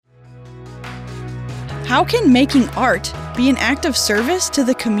How can making art be an act of service to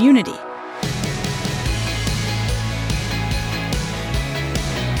the community?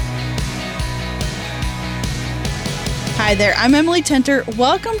 Hi there, I'm Emily Tenter.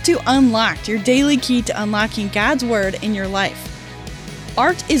 Welcome to Unlocked, your daily key to unlocking God's Word in your life.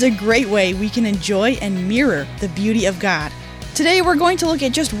 Art is a great way we can enjoy and mirror the beauty of God. Today we're going to look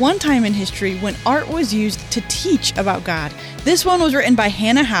at just one time in history when art was used to teach about God. This one was written by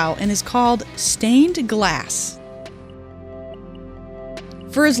Howe and is called Stained Glass.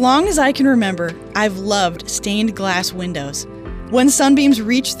 For as long as I can remember, I've loved stained glass windows. When sunbeams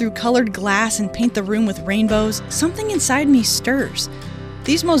reach through colored glass and paint the room with rainbows, something inside me stirs.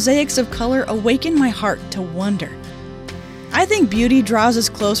 These mosaics of color awaken my heart to wonder. I think beauty draws us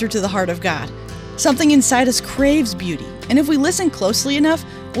closer to the heart of God. Something inside us craves beauty, and if we listen closely enough,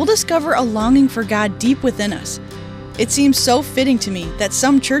 we'll discover a longing for God deep within us. It seems so fitting to me that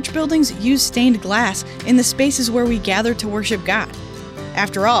some church buildings use stained glass in the spaces where we gather to worship God.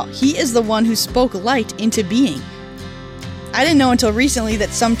 After all, He is the one who spoke light into being. I didn't know until recently that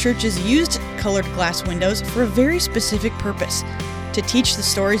some churches used colored glass windows for a very specific purpose, to teach the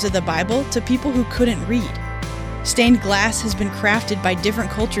stories of the Bible to people who couldn't read. Stained glass has been crafted by different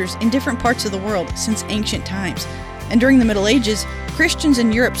cultures in different parts of the world since ancient times, and during the Middle Ages, Christians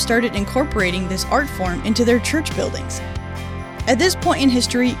in Europe started incorporating this art form into their church buildings. At this point in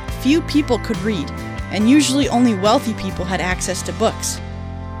history, few people could read, and usually only wealthy people had access to books.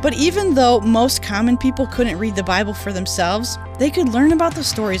 But even though most common people couldn't read the Bible for themselves, they could learn about the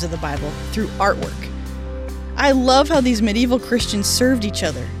stories of the Bible through artwork. I love how these medieval Christians served each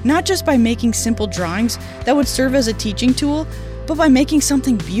other, not just by making simple drawings that would serve as a teaching tool, but by making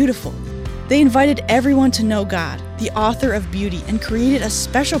something beautiful. They invited everyone to know God, the author of beauty, and created a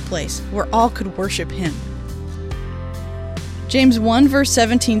special place where all could worship Him. James 1 verse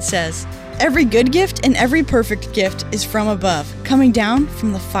 17 says, "Every good gift and every perfect gift is from above, coming down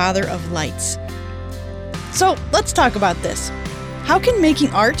from the Father of lights." So let's talk about this. How can making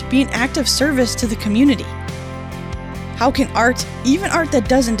art be an act of service to the community? How can art, even art that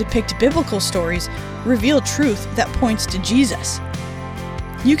doesn't depict biblical stories, reveal truth that points to Jesus?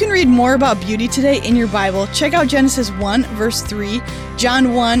 You can read more about beauty today in your Bible. Check out Genesis 1 verse 3,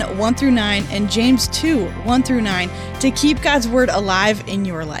 John 1 1 through 9, and James 2 1 through 9 to keep God's Word alive in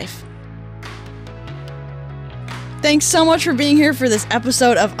your life. Thanks so much for being here for this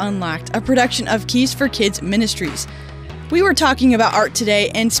episode of Unlocked, a production of Keys for Kids Ministries. We were talking about art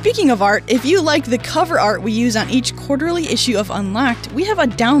today, and speaking of art, if you like the cover art we use on each quarterly issue of Unlocked, we have a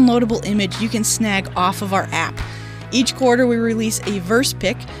downloadable image you can snag off of our app. Each quarter we release a verse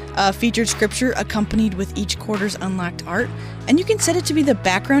pick, a featured scripture accompanied with each quarter's Unlocked art, and you can set it to be the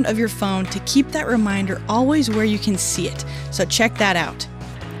background of your phone to keep that reminder always where you can see it. So check that out.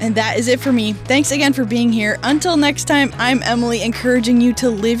 And that is it for me. Thanks again for being here. Until next time, I'm Emily, encouraging you to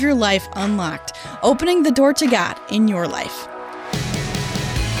live your life unlocked, opening the door to God in your life.